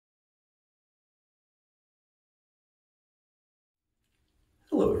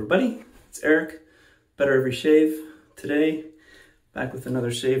Hello everybody, it's Eric, Better Every Shave. Today, back with another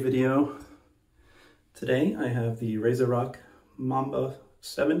shave video. Today I have the RazoRock Mamba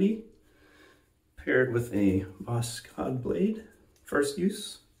 70 paired with a Voskhod blade, first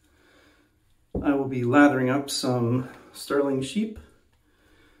use. I will be lathering up some Stirling sheep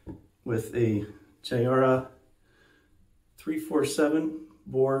with a Jayaruh 347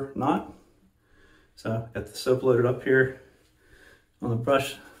 Boar knot. So I've got the soap loaded up here on the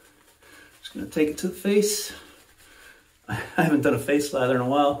brush. Just gonna take it to the face. I haven't done a face lather in a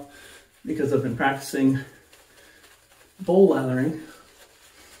while because I've been practicing bowl lathering.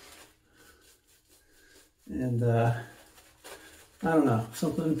 And I don't know,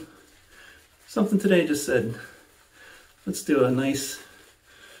 something today just said, let's do a nice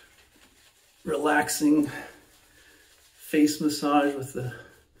relaxing face massage with the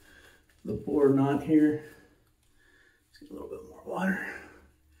Boar knot here. Just get a little bit more water.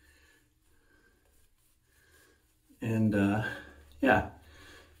 And yeah,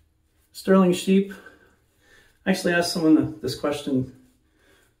 Stirling sheep. I actually asked someone this question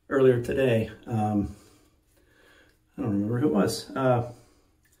earlier today. I don't remember who it was.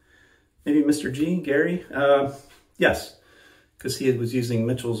 Maybe Mr. G, Gary. Yes, because he was using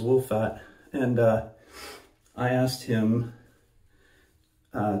Mitchell's wool fat. And I asked him,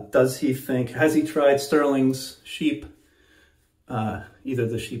 does he think, has he tried Stirling's sheep, either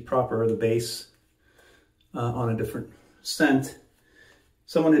the sheep proper or the base, on a different scent?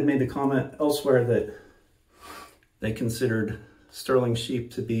 Someone had made the comment elsewhere that they considered Stirling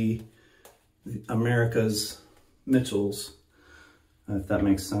sheep to be America's Mitchell's, if that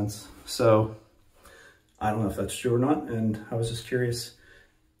makes sense. So I don't know if that's true or not, and I was just curious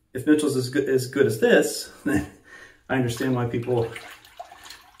if Mitchell's is good as this. Then I understand why people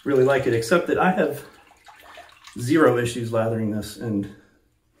really like it, except that I have zero issues lathering this, and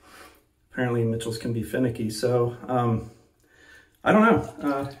apparently Mitchell's can be finicky. So I don't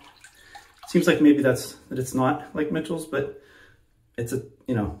know. Seems like maybe that it's not like Mitchell's, but it's a,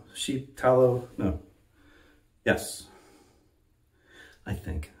 you know, sheep tallow. No. Yes. I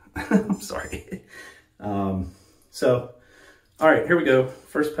think. I'm sorry. So, all right, here we go.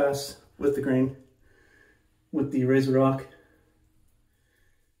 First pass with the grain with the RazoRock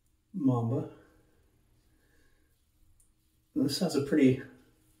Mamba. This has a pretty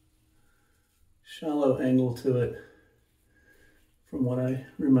shallow angle to it from what I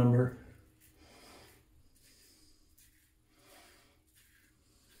remember.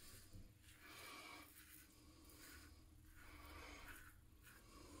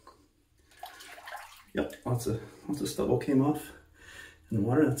 Yep, lots of stubble came off in the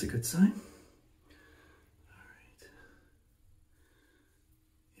water. That's a good sign. All right.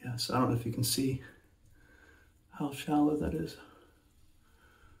 Yeah, so I don't know if you can see how shallow that is.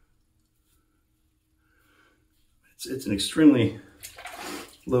 It's an extremely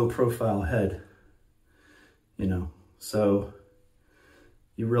low profile head, you know, so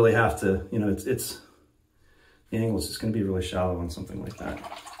you really have to, you know, the angle is just going to be really shallow on something like that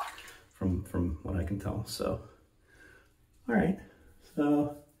from what I can tell. So, all right.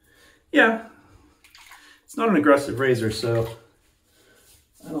 So yeah, it's not an aggressive razor, so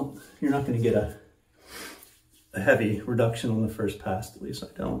you're not going to get a heavy reduction on the first pass, at least I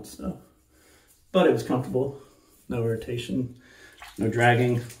don't. So, but it was comfortable. No irritation, no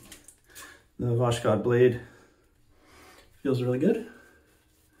dragging. The Voskhod blade feels really good.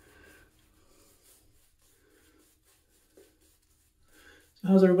 So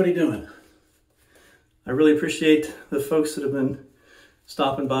how's everybody doing? I really appreciate the folks that have been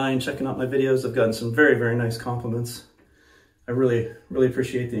stopping by and checking out my videos. I've gotten some very, very nice compliments. I really, really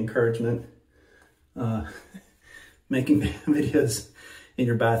appreciate the encouragement. Making videos in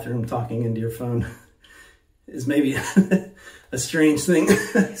your bathroom, talking into your phone is maybe a strange thing.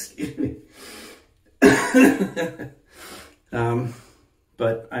 Excuse me.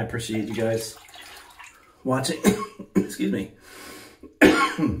 But I appreciate you guys watching. Excuse me.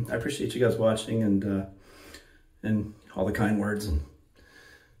 I appreciate you guys watching and all the kind words. And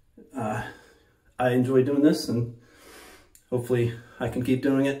I enjoy doing this, and hopefully I can keep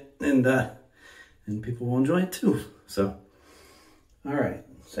doing it, and people will enjoy it too. So, all right,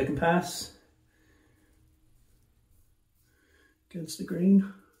 second pass. Against the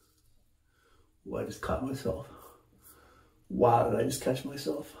grain. Oh, I just caught myself. Wow, did I just catch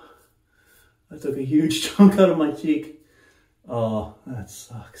myself? I took a huge chunk out of my cheek. Oh, that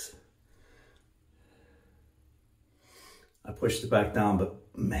sucks. I pushed it back down, but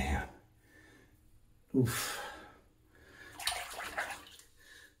man. Oof.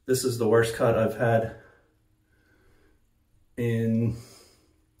 This is the worst cut I've had in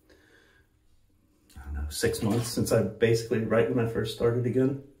 6 months since I basically, right when I first started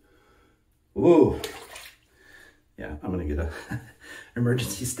again. Ooh. Yeah, I'm gonna get a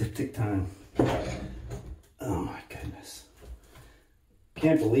emergency styptic time. Oh my goodness.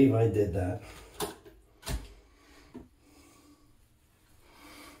 Can't believe I did that.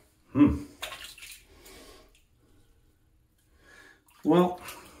 Well,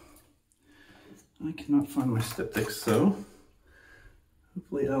 I cannot find my styptics, so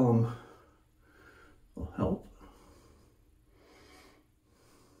hopefully alum will help.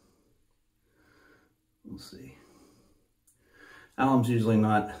 We'll see. Alum's usually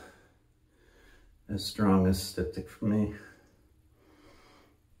not as strong as styptic for me.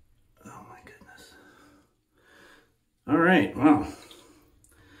 Oh my goodness. All right, well,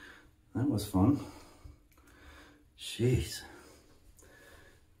 that was fun. Jeez.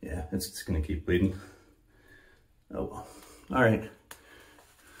 Yeah, it's gonna keep bleeding. Oh well. All right.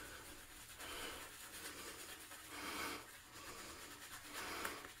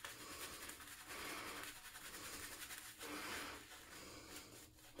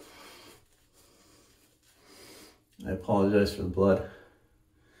 I apologize for the blood.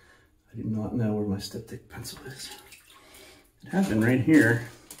 I do not know where my styptic pencil is. It had been right here,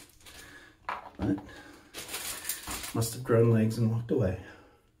 but must have grown legs and walked away.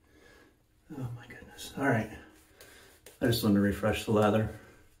 Oh my goodness. All right. I just wanted to refresh the lather.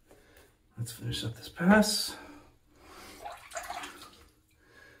 Let's finish up this pass.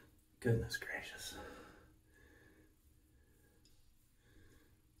 Goodness gracious.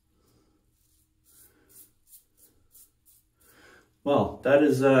 Well, that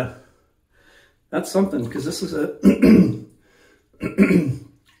is, that's something, because this is a,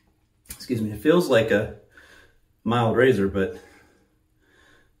 excuse me, it feels like a mild razor, but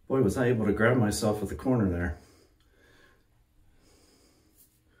boy, was I able to grab myself with the corner there.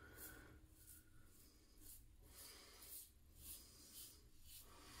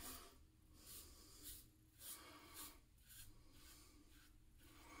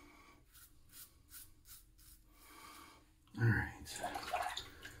 All right.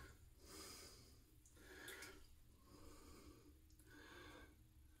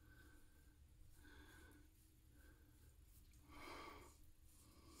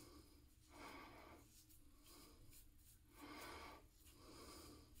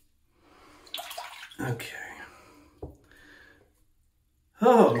 Okay.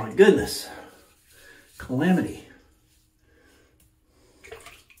 Oh my goodness. Calamity.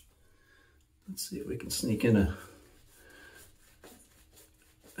 Let's see if we can sneak in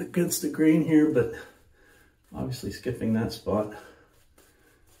against the grain here, but obviously skipping that spot.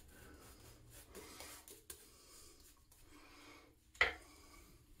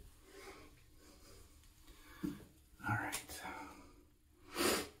 All right.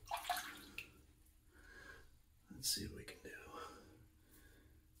 Let's see what we can do.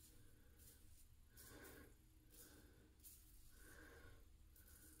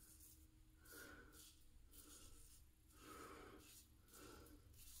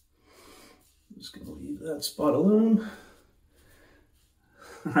 I'm just going to leave that spot alone.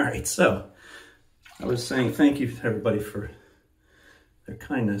 All right, so I was saying thank you to everybody for their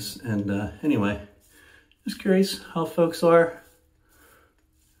kindness. And anyway, just curious how folks are.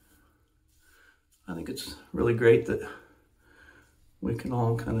 I think it's really great that we can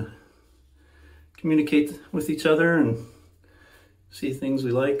all kind of communicate with each other and see things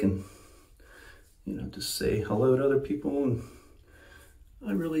we like and, you know, just say hello to other people. And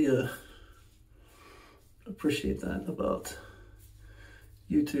I really appreciate that about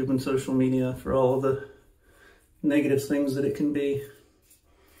YouTube and social media, for all of the negative things that it can be.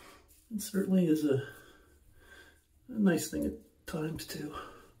 It certainly is a nice thing at times too.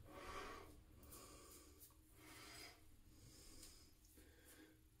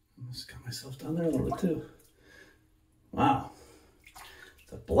 Almost got myself down there a little bit too. Wow,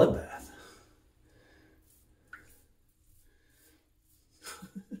 it's a bloodbath.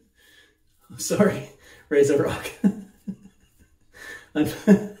 I'm sorry, RazoRock.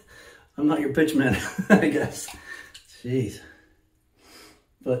 I'm not your pitch man, I guess. Jeez.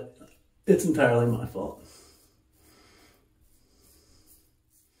 But it's entirely my fault.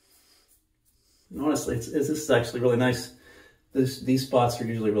 And honestly, this is actually really nice. These spots are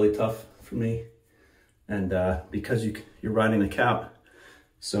usually really tough for me. And because you're riding a cap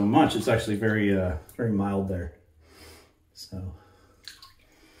so much, it's actually very, very mild there. So,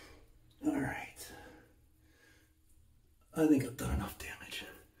 all right. I think I've done enough damage.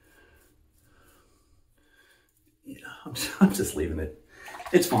 Yeah, I'm just leaving it.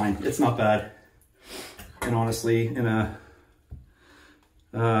 It's fine. It's not bad. And honestly, in a,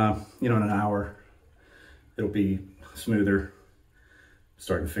 you know, in an hour, it'll be smoother.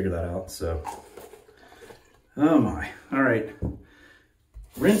 Starting to figure that out, so. Oh my, all right.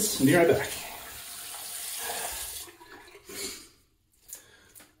 Rinse and be right back.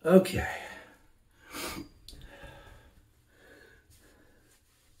 Okay.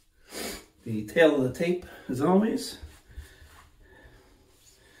 The tail of the tape, as always,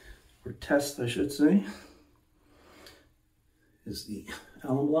 or test I should say, is the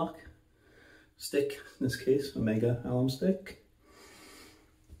alum block stick, in this case, Omega alum stick.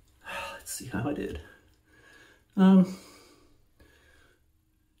 Let's see how I did.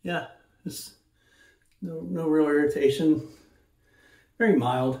 Yeah, just no real irritation. Very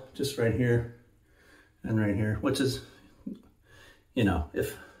mild, just right here and right here, which is, you know,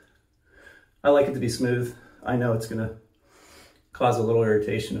 if I like it to be smooth, I know it's gonna cause a little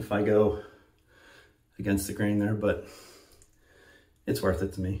irritation if I go against the grain there, but it's worth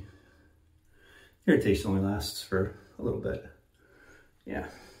it to me. Irritation only lasts for a little bit. Yeah.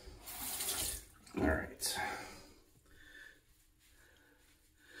 All right.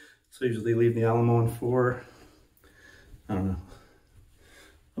 So I usually leave the alum on for, I don't know,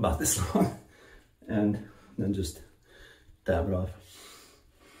 about this long, and then just dab it off.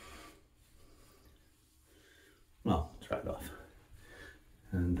 Well, try it off.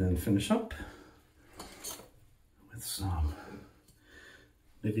 And then finish up with some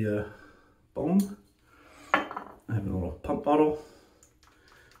Nivea Balm. I have a little pump bottle.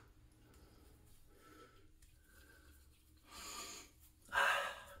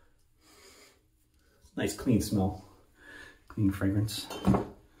 Nice clean smell, clean fragrance,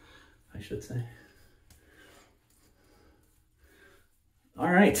 I should say.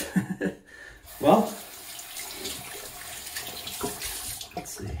 All right, well,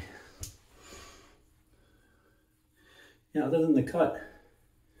 let's see. Yeah, other than the cut,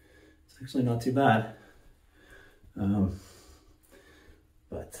 it's actually not too bad.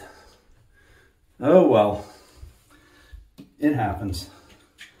 But, oh well, it happens.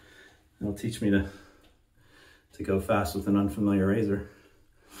 It'll teach me to go fast with an unfamiliar razor.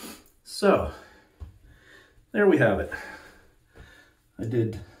 So, there we have it. I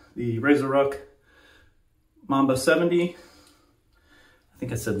did the RazoRock Mamba 70. I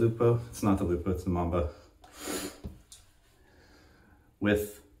think I said Lupo. It's not the Lupo, it's the Mamba.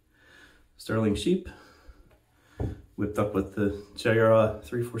 With Stirling sheep, whipped up with the Jayaruh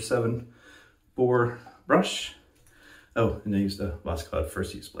 347 Boar brush. Oh, and I used a Voskhod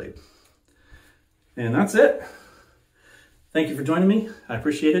first use blade. And that's it. Thank you for joining me. I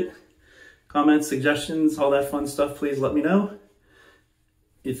appreciate it. Comments, suggestions, all that fun stuff, please let me know.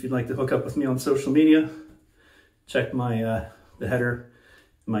 If you'd like to hook up with me on social media, check my the header,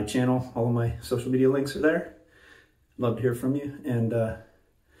 my channel. All of my social media links are there. Love to hear from you. And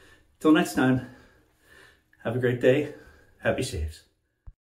till next time, have a great day. Happy shaves.